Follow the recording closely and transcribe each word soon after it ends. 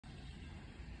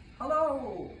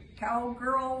Hello,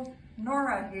 Cowgirl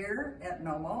Nora here at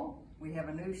Nomo. We have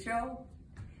a new show.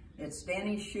 It's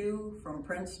Danny Shew from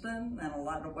Princeton and a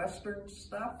lot of Western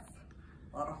stuff,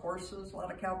 a lot of horses, a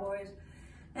lot of cowboys.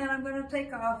 And I'm going to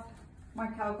take off my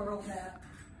cowgirl hat.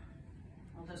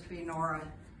 I'll just be Nora,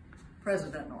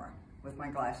 President Nora, with my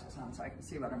glasses on so I can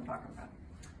see what I'm talking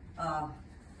about.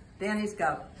 Danny's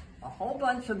got a whole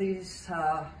bunch of these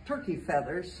turkey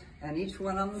feathers, and each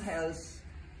one of them has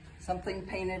something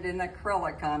painted in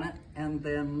acrylic on it, and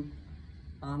then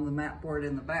on the mat board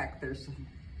in the back there's some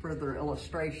further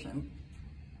illustration.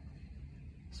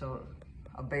 So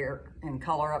a bear in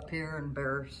color up here and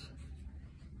bears,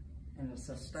 and it's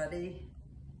a study.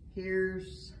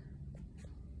 Here's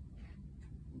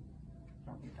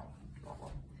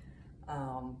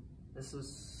this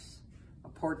is a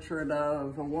portrait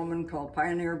of a woman called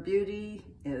Pioneer Beauty.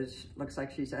 Looks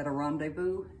like she's at a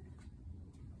rendezvous.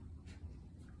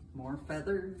 More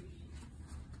feathers,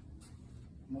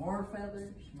 more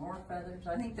feathers, more feathers.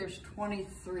 I think there's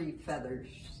 23 feathers,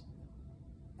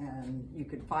 and you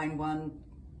could find one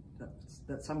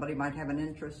that somebody might have an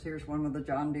interest. Here's one with the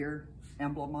John Deere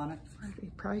emblem on it. What are they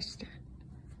priced at?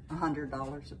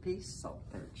 $100 a piece, so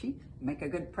they're cheap. Make a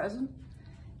good present.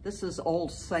 This is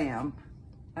Old Sam.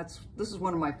 This is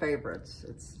one of my favorites.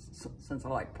 Since I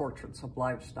like portraits of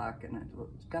livestock, and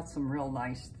it's got some real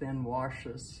nice thin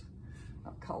washes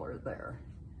of color there.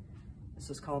 This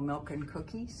is called Milk and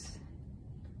Cookies.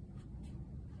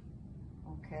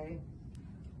 Okay.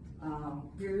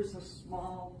 Here's a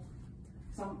small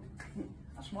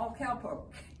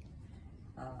cowpoke.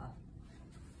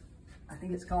 I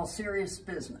think it's called Serious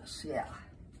Business. Yeah.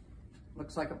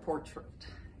 Looks like a portrait.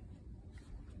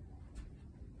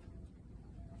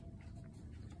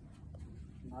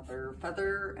 Another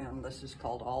feather, and this is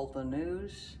called All the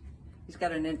News. He's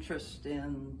got an interest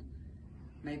in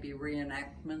maybe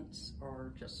reenactments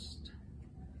or just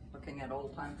looking at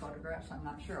old time photographs. I'm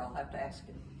not sure. I'll have to ask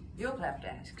him. You'll have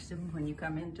to ask him when you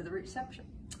come into the reception.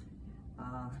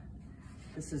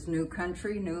 This is New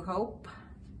Country, New Hope.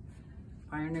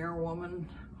 Pioneer woman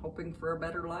hoping for a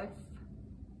better life.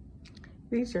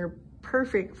 These are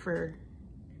perfect for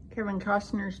Kevin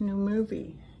Costner's new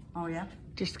movie. Oh yeah?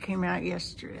 Just came out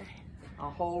yesterday. A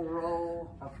whole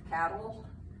row of cattle,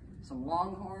 some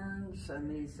longhorns, and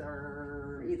these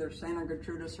are either Santa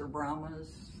Gertrudis or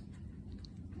Brahmas.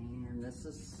 And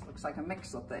this looks like a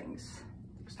mix of things.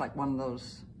 Looks like one of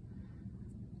those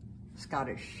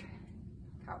Scottish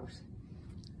cows.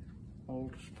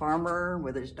 Old farmer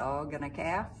with his dog and a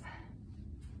calf.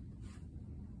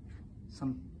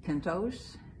 Some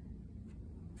pintos.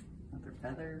 Another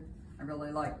feather. I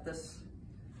really like this.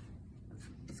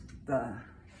 The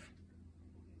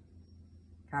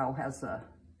cow has a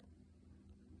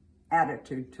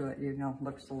attitude to it, you know,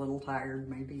 looks a little tired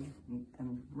maybe,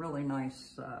 and really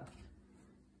nice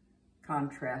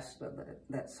contrast of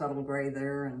that subtle gray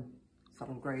there and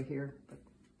subtle gray here, but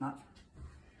not.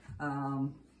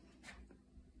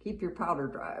 Keep your powder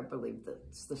dry, I believe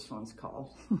that's this one's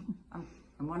called.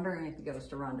 I'm wondering if it goes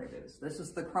to rendezvous. This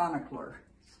is the Chronicler.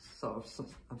 So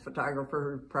a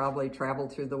photographer who probably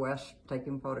traveled through the West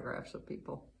taking photographs of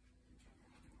people.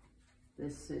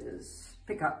 This is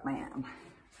Pickup Man.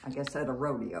 I guess at a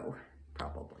rodeo,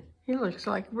 probably. He looks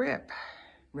like Rip.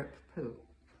 Rip who?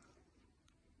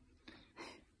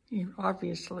 You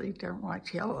obviously don't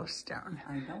watch Yellowstone.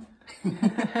 I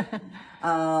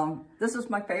don't. This is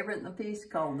my favorite in the piece,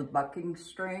 called The Bucking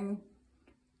String.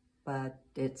 But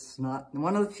it's not,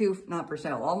 one of the few not for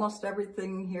sale. Almost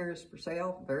everything here is for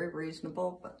sale, very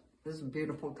reasonable, but this is a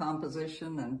beautiful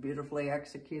composition and beautifully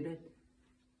executed.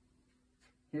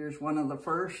 Here's one of the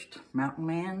first, Mountain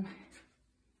Man.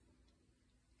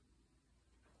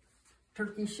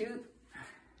 Turkey shoot.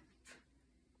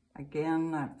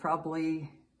 Again, probably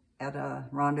at a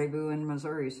rendezvous in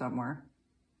Missouri somewhere.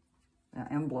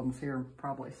 The emblems here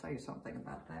probably say something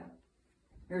about that.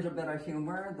 Here's a bit of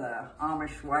humor, the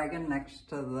Amish wagon next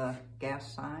to the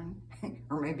gas sign,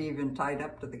 or maybe even tied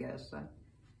up to the gas sign.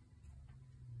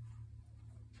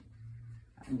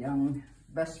 Young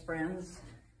best friends,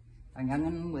 a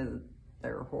young'un with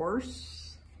their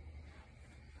horse.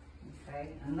 Okay,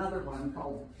 another one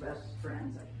called Best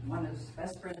Friends. One is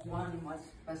Best Friends 1,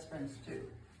 one's Best Friends 2.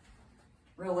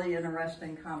 Really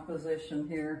interesting composition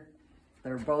here.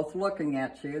 They're both looking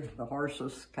at you. The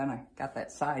horses kind of got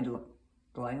that side look.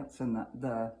 Glance, and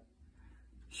the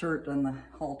shirt and the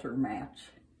halter match.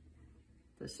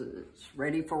 This is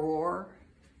Ready for War.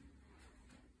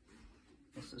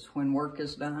 This is When Work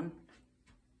is Done.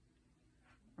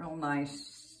 Real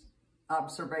nice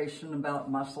observation about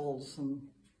muscles and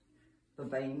the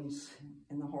veins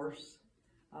in the horse.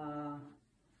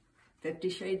 50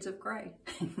 Shades of Grey.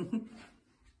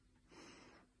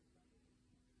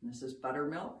 This is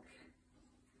Buttermilk.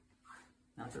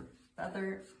 Another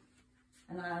feather.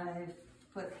 And I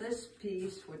put this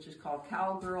piece, which is called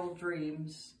Cowgirl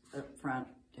Dreams, up front.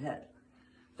 It had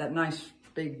that nice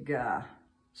big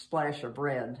splash of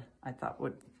red I thought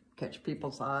would catch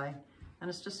people's eye. And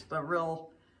it's just a real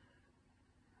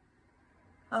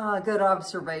good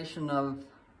observation of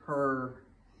her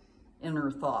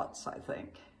inner thoughts, I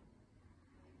think.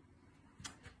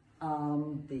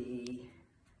 The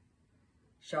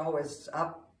show is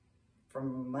up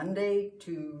from Monday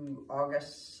to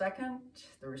August 2nd.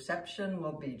 The reception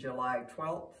will be July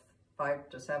 12th, 5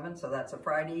 to 7, so that's a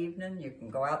Friday evening. You can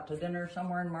go out to dinner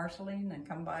somewhere in Marceline and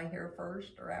come by here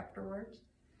first or afterwards.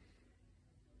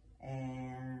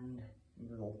 And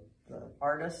the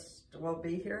artist will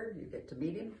be here. You get to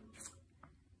meet him.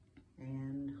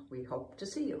 And we hope to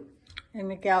see you. And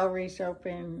the gallery's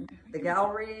open? The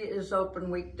gallery is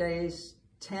open weekdays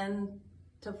 10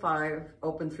 to 5,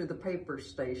 open through the paper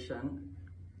station,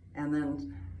 and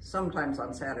then sometimes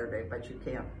on Saturday, but you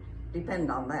can't depend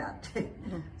on that.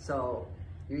 So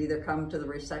you either come to the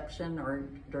reception or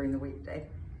during the weekday.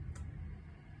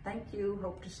 Thank you,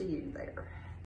 hope to see you there.